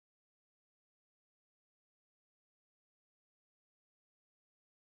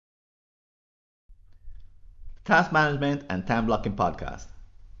Task Management and Time Blocking Podcast,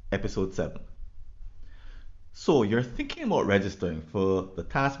 Episode 7. So, you're thinking about registering for the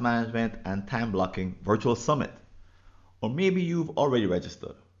Task Management and Time Blocking Virtual Summit, or maybe you've already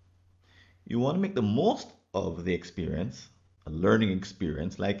registered. You want to make the most of the experience, a learning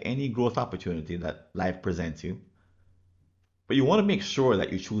experience like any growth opportunity that life presents you, but you want to make sure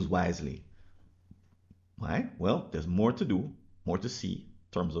that you choose wisely. Why? Well, there's more to do, more to see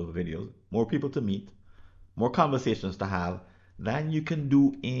in terms of videos, more people to meet, more conversations to have than you can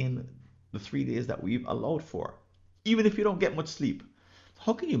do in the 3 days that we've allowed for, even if you don't get much sleep.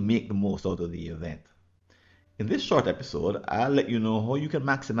 How can you make the most out of the event? In this short episode, I'll let you know how you can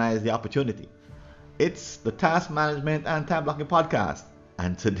maximize the opportunity. It's the Task Management and Time Blocking Podcast,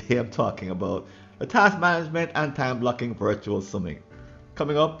 and today I'm talking about the Task Management and Time Blocking Virtual Summit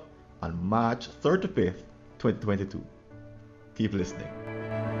coming up on March 3rd to 5th, 2022. Keep listening.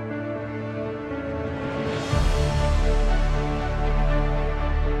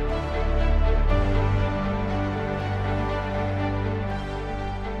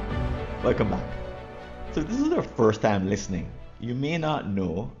 Welcome back. So if this is your first time listening, you may not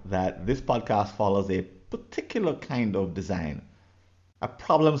know that this podcast follows a particular kind of design, a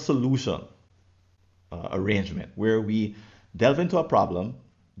problem solution arrangement, where we delve into a problem,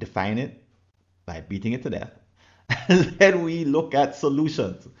 define it by beating it to death, and then we look at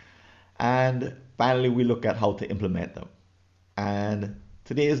solutions. And finally, we look at how to implement them. And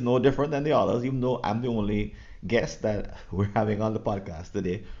today is no different than the others, even though I'm the only guest that we're having on the podcast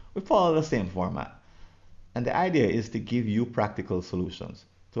today. We follow the same format. And the idea is to give you practical solutions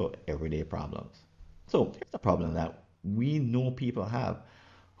to everyday problems. So here's a problem that we know people have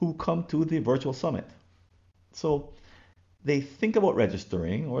who come to the virtual summit. So they think about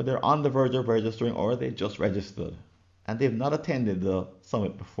registering, or they're on the verge of registering, or they just registered and they've not attended the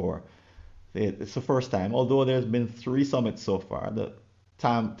summit before. It's the first time, although there's been 3 summits so far. The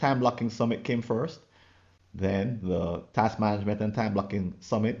time blocking summit came first, then the task management and time blocking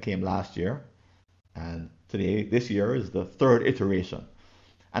summit came last year, and this year is the third iteration.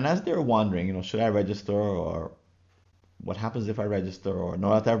 And as they're wondering, should I register, or what happens if I register, or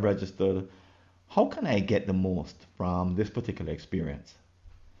now that I've registered, how can I get the most from this particular experience?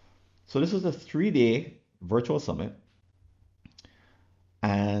 So this is a 3-day virtual summit,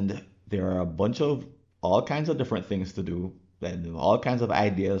 and there are a bunch of all kinds of different things to do, and all kinds of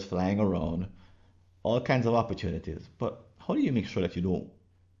ideas flying around, all kinds of opportunities. But how do you make sure that you don't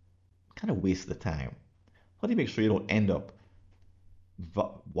kind of waste the time? How do you make sure you don't end up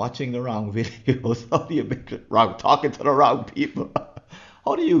watching the wrong videos? How do you make it wrong, talking to the wrong people?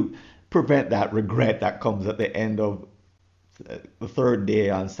 How do you prevent that regret that comes at the end of the third day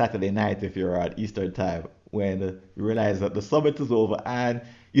on Saturday night, if you're at Eastern time, when you realize that the summit is over and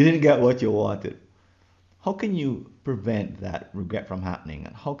you didn't get what you wanted? How can you prevent that regret from happening?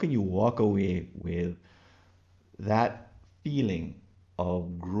 And how can you walk away with that feeling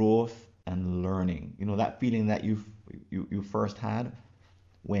of growth and learning? That feeling that you first had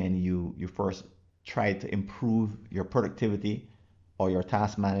when you first tried to improve your productivity or your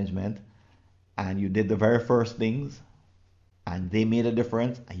task management, and you did the very first things and they made a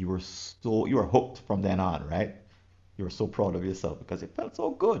difference, and you were hooked from then on, right? You were so proud of yourself because it felt so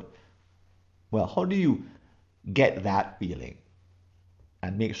good. Well, how do you get that feeling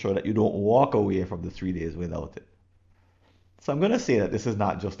and make sure that you don't walk away from the 3 days without it? So I'm going to say that this is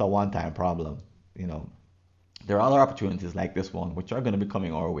not just a one-time problem. There are other opportunities like this one which are going to be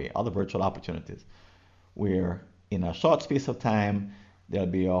coming our way, other virtual opportunities, where in a short space of time there'll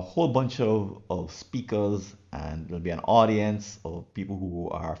be a whole bunch of speakers, and there'll be an audience of people who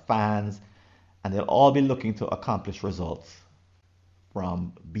are fans, and they'll all be looking to accomplish results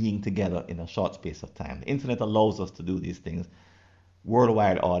from being together in a short space of time. The internet allows us to do these things,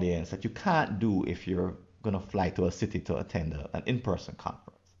 worldwide audience, that you can't do if you're going to fly to a city to attend an in-person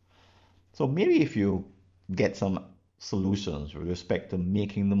conference. So maybe if you get some solutions with respect to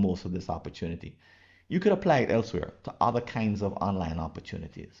making the most of this opportunity, you could apply it elsewhere to other kinds of online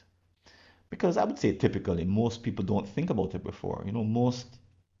opportunities. Because I would say typically most people don't think about it before. Most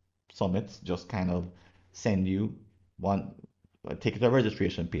summits just kind of send you one, take it to a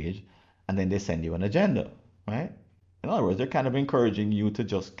registration page, and then they send you an agenda, right? In other words, they're kind of encouraging you to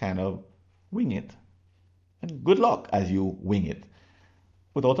just kind of wing it. And good luck as you wing it.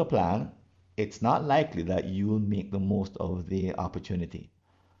 Without a plan, it's not likely that you'll make the most of the opportunity.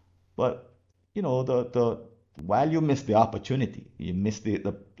 But the while you miss the opportunity, you miss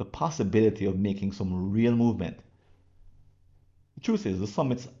the possibility of making some real movement. The truth is, the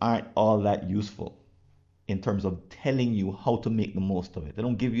summits aren't all that useful in terms of telling you how to make the most of it. They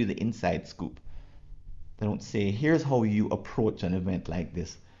don't give you the inside scoop. They don't say, here's how you approach an event like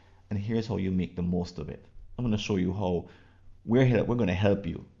this, and here's how you make the most of it. I'm going to show you how we're going to help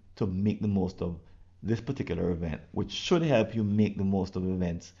you to make the most of this particular event, which should help you make the most of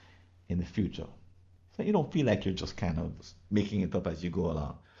events in the future. So you don't feel like you're just kind of making it up as you go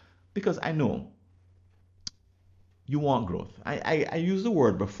along. Because I know you want growth. I used the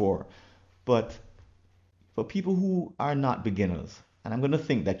word before, but for people who are not beginners, and I'm going to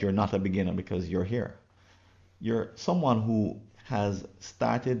think that you're not a beginner because you're here. You're someone who has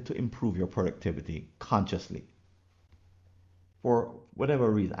started to improve your productivity consciously for whatever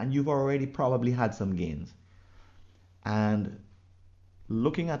reason, and you've already probably had some gains. And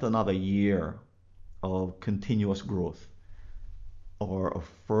looking at another year of continuous growth or of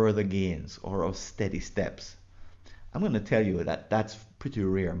further gains or of steady steps, I'm going to tell you that that's pretty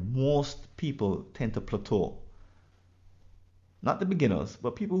rare. Most people tend to plateau. Not the beginners,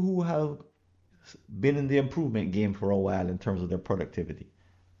 but people who have been in the improvement game for a while in terms of their productivity,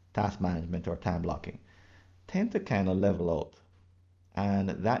 task management, or time blocking, tend to kind of level out. And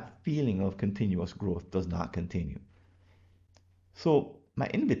that feeling of continuous growth does not continue. So, my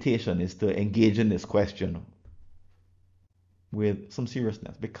invitation is to engage in this question with some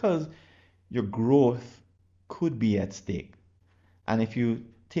seriousness because your growth could be at stake. And if you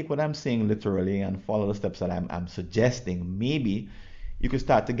take what I'm saying literally and follow the steps that I'm suggesting, maybe you could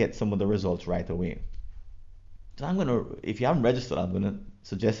start to get some of the results right away. So if you haven't registered, I'm gonna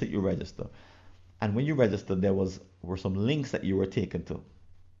suggest that you register. And when you register, were some links that you were taken to,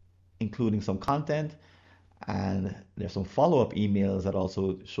 including some content, and there's some follow-up emails that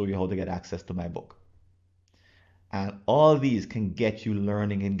also show you how to get access to my book. And all these can get you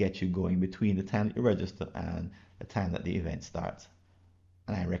learning and get you going between the time that you register and the time that the event starts.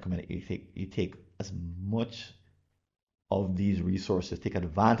 And I recommend that you take as much of these resources, take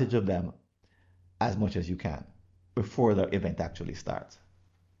advantage of them as much as you can before the event actually starts.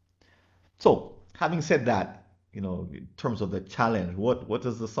 So, having said that, in terms of the challenge, what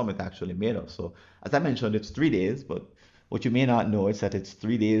is the summit actually made of? So, as I mentioned, it's 3 days, but what you may not know is that it's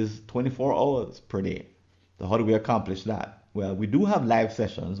 3 days, 24 hours per day. So, how do we accomplish that? Well, we do have live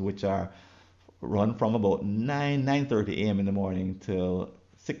sessions, which are run from about 9:30 a.m. in the morning till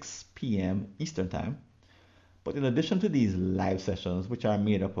 6 p.m. Eastern time. But in addition to these live sessions, which are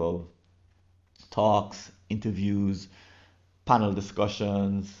made up of talks, interviews, panel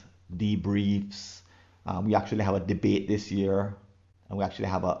discussions, debriefs. We actually have a debate this year, and we actually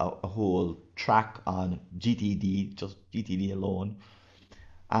have a whole track on GTD, just GTD alone.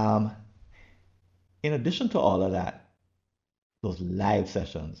 Um, in addition to all of that, those live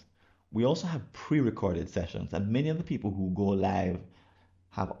sessions, we also have pre-recorded sessions, and many of the people who go live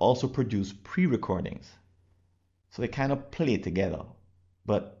have also produced pre-recordings. So they kind of play together.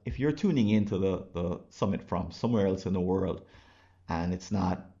 But if you're tuning into the summit from somewhere else in the world, and it's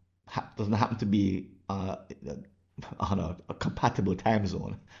not doesn't happen to be on a compatible time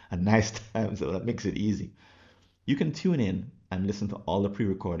zone, a nice time zone that makes it easy, you can tune in and listen to all the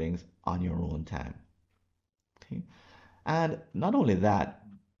pre-recordings on your own time. Okay? And not only that,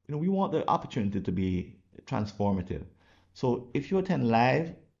 we want the opportunity to be transformative. So if you attend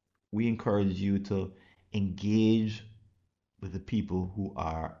live, we encourage you to engage with the people who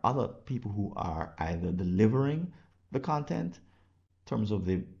are other people who are either delivering the content in terms of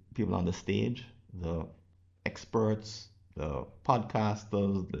the people on the stage, the experts, the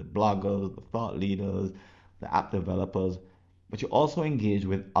podcasters, the bloggers, the thought leaders, the app developers, but you also engage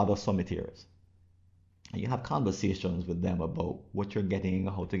with other summiteers. And you have conversations with them about what you're getting,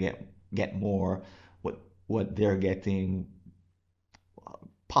 how to get more, what they're getting,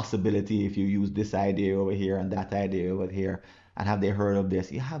 possibility if you use this idea over here and that idea over here, and have they heard of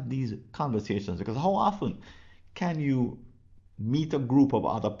this? You have these conversations because how often can you meet a group of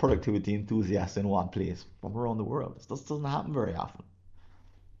other productivity enthusiasts in one place from around the world? This doesn't happen very often.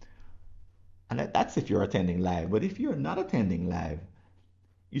 And that's if you're attending live. But if you're not attending live,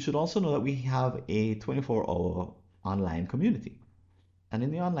 you should also know that we have a 24-hour online community. And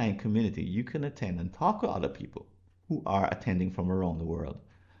in the online community, you can attend and talk with other people who are attending from around the world.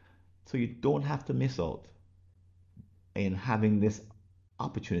 So you don't have to miss out in having this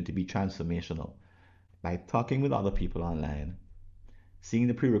opportunity be transformational. By talking with other people online, seeing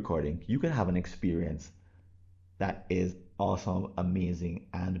the pre-recording, you can have an experience that is awesome, amazing,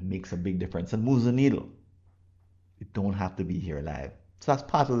 and makes a big difference and moves the needle. You don't have to be here live. So that's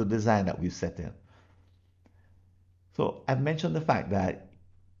part of the design that we've set in. So I've mentioned the fact that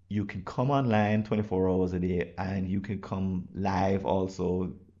you can come online 24 hours a day and you can come live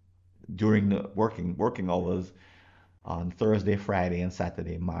also during the working hours on Thursday, Friday, and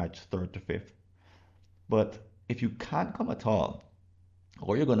Saturday, March 3rd to 5th. But if you can't come at all,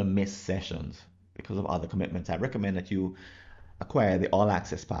 or you're going to miss sessions because of other commitments, I recommend that you acquire the All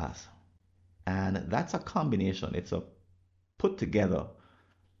Access Pass. And that's a combination, it's a put together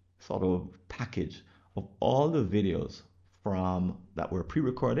sort of package of all the videos from that were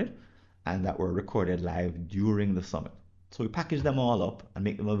pre-recorded and that were recorded live during the summit. So we package them all up and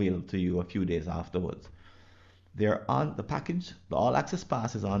make them available to you a few days afterwards. They're on the package, the all access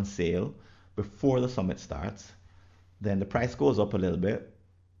pass is on sale before the summit starts. Then the price goes up a little bit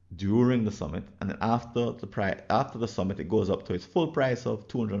during the summit, and then after the summit it goes up to its full price of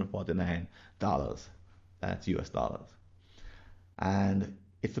 $249. That's US dollars. And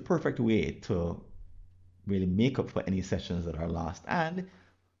it's the perfect way to really make up for any sessions that are lost. And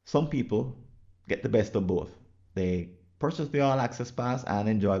some people get the best of both. They purchase the all access pass and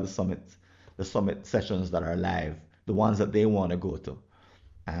enjoy the summit sessions that are live, the ones that they want to go to.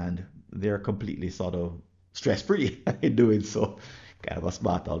 And they're completely sort of stress free in doing so. Kind of a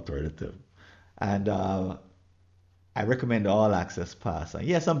smart alternative. And I recommend the all access pass. And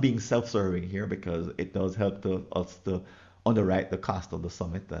yes, I'm being self serving here because it does help us to underwrite the cost of the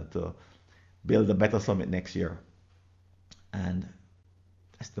summit and to build a better summit next year. And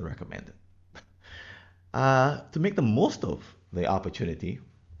I still recommend it. To make the most of the opportunity,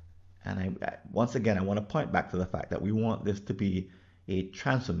 and once again, I want to point back to the fact that we want this to be a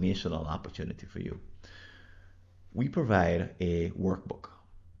transformational opportunity for you. We provide a workbook,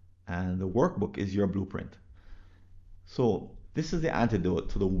 and the workbook is your blueprint. So this is the antidote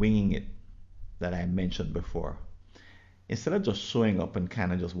to the winging it that I mentioned before. Instead of just showing up and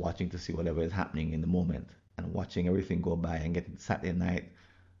kind of just watching to see whatever is happening in the moment and watching everything go by and getting Saturday night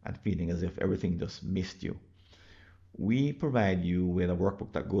and feeling as if everything just missed you, we provide you with a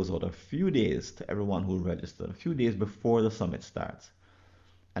workbook that goes out a few days to everyone who registered, a few days before the summit starts.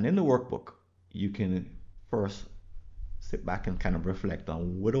 And in the workbook, you can first sit back and kind of reflect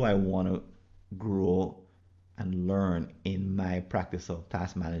on what do I want to grow and learn in my practice of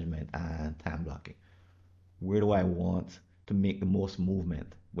task management and time blocking. Where do I want to make the most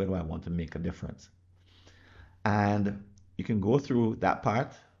movement? Where do I want to make a difference? And you can go through that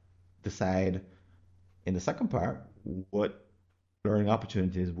part, decide in the second part what learning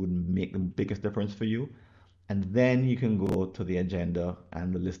opportunities would make the biggest difference for you. And then you can go to the agenda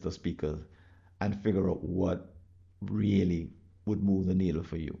and the list of speakers and figure out what really would move the needle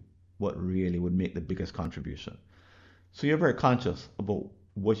for you, what really would make the biggest contribution. So you're very conscious about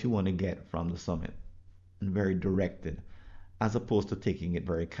what you want to get from the summit and very directed, as opposed to taking it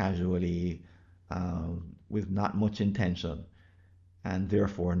very casually with not much intention and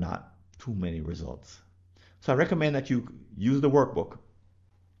therefore not too many results. So I recommend that you use the workbook,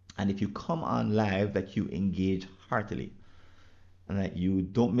 and if you come on live, that you engage heartily and that you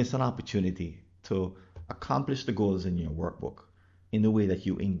don't miss an opportunity to accomplish the goals in your workbook in the way that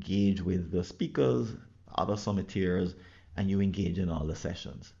you engage with the speakers, other summiteers, and you engage in all the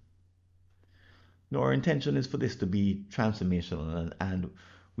sessions. Now, our intention is for this to be transformational, and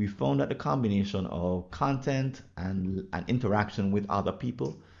we found that the combination of content and interaction with other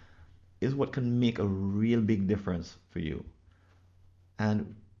people is what can make a real big difference for you.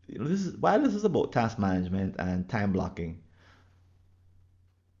 And this is while this is about task management and time blocking,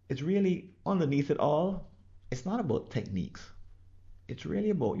 it's really underneath it all, it's not about techniques. It's really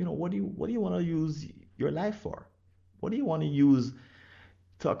about, what do you want to use your life for? What do you want to use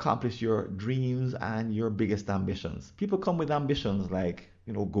to accomplish your dreams and your biggest ambitions? People come with ambitions like,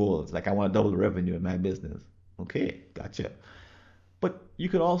 goals, like I want to double the revenue in my business. Okay, gotcha. But you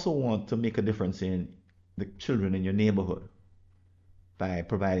could also want to make a difference in the children in your neighborhood by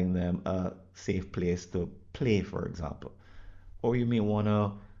providing them a safe place to play, for example. Or you may want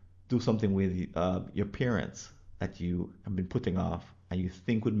to do something with your parents that you have been putting off and you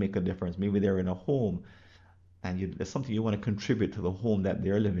think would make a difference. Maybe they're in a home and there's something you want to contribute to the home that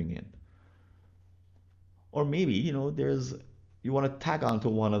they're living in. Or maybe, you want to tag on to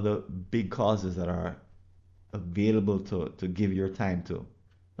one of the big causes that are available to give your time to,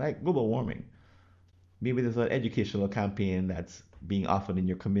 like global warming. Maybe there's an educational campaign that's being offered in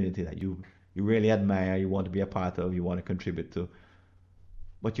your community that you really admire, you want to be a part of, you want to contribute to,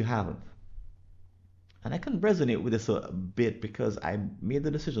 but you haven't. And I can resonate with this a bit because I made the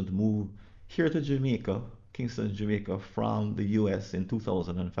decision to move here to Jamaica, Kingston, Jamaica, from the US in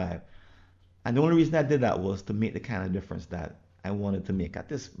 2005. And the only reason I did that was to make the kind of difference that I wanted to make at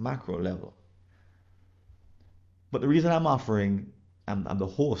this macro level. But the reason I'm the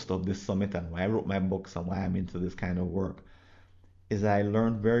host of this summit and why I wrote my books and why I'm into this kind of work is I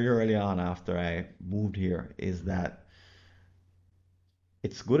learned very early on after I moved here is that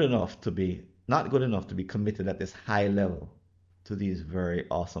it's good enough to be not good enough to be committed at this high level to these very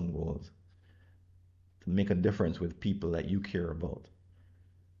awesome goals, to make a difference with people that you care about.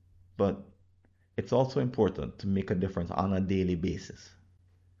 But it's also important to make a difference on a daily basis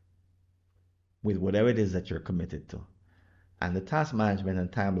with whatever it is that you're committed to. And the Task Management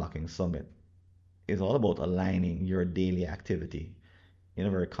and Time Blocking Summit is all about aligning your daily activity in a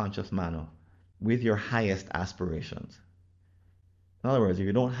very conscious manner with your highest aspirations. In other words, if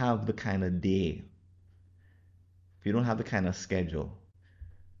you don't have the kind of day, if you don't have the kind of schedule,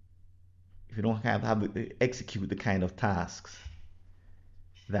 if you don't have execute the kind of tasks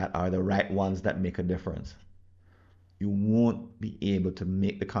that are the right ones that make a difference, you won't be able to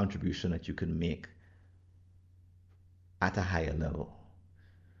make the contribution that you can make at a higher level.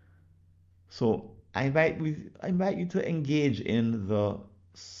 So I invite you to engage in the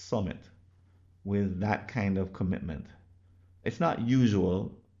summit with that kind of commitment. It's not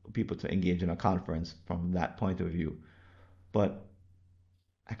usual for people to engage in a conference from that point of view, but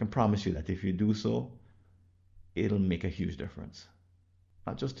I can promise you that if you do so, it'll make a huge difference.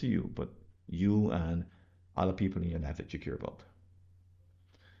 Not just to you, but you and other people in your life that you care about.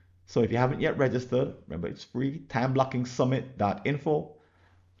 So if you haven't yet registered, remember it's free, timeblocking.summit.info.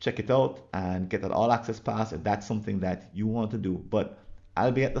 Check it out and get that all access pass if that's something that you want to do. But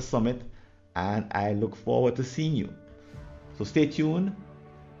I'll be at the summit and I look forward to seeing you. So stay tuned.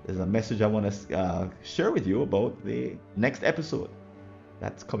 There's a message I want to share with you about the next episode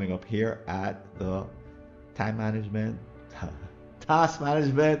that's coming up here at the Time Management, Task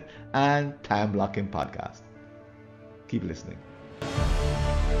Management, and Time Blocking Podcast. Keep listening.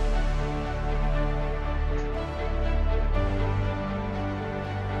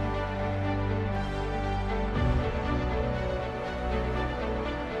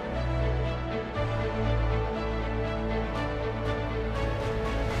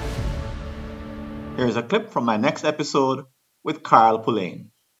 Here's a clip from my next episode with Carl Pulane.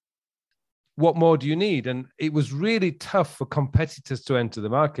 What more do you need? And it was really tough for competitors to enter the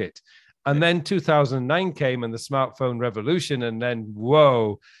market. And then 2009 came and the smartphone revolution. And then,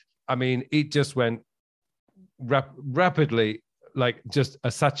 whoa, I mean, it just went rapidly, like just a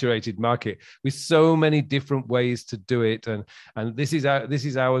saturated market with so many different ways to do it. And this is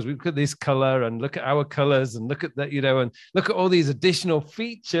ours. We look at this color and look at our colors and look at that, and look at all these additional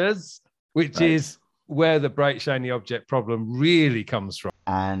features, which is where the bright, shiny object problem really comes from.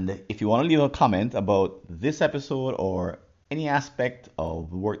 And if you want to leave a comment about this episode or any aspect of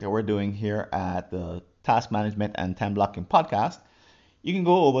the work that we're doing here at the Task Management and Time Blocking Podcast, you can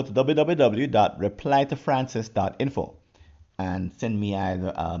go over to www.replytofrancis.info and send me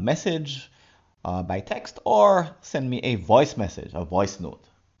either a message by text or send me a voice message, a voice note.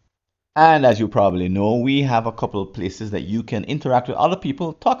 And as you probably know, we have a couple of places that you can interact with other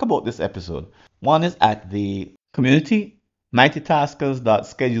people, talk about this episode. One is at the community,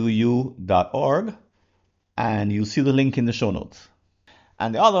 mightytaskers.scheduleu.org, and you'll see the link in the show notes.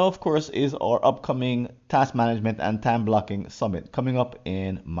 And the other, of course, is our upcoming Task Management and Time Blocking Summit coming up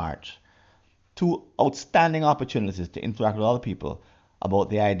in March. Two outstanding opportunities to interact with other people about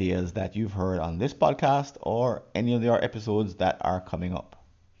the ideas that you've heard on this podcast or any of our episodes that are coming up.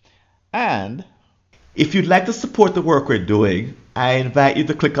 And if you'd like to support the work we're doing, I invite you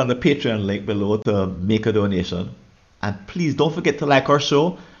to click on the Patreon link below to make a donation. And please don't forget to like our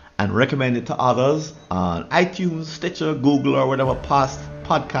show and recommend it to others on iTunes, Stitcher, Google, or whatever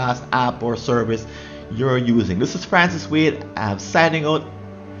podcast app or service you're using. This is Francis Wade. I'm signing out.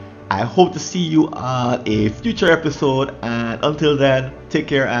 I hope to see you on a future episode. And until then, take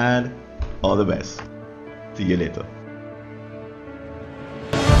care and all the best. See you later.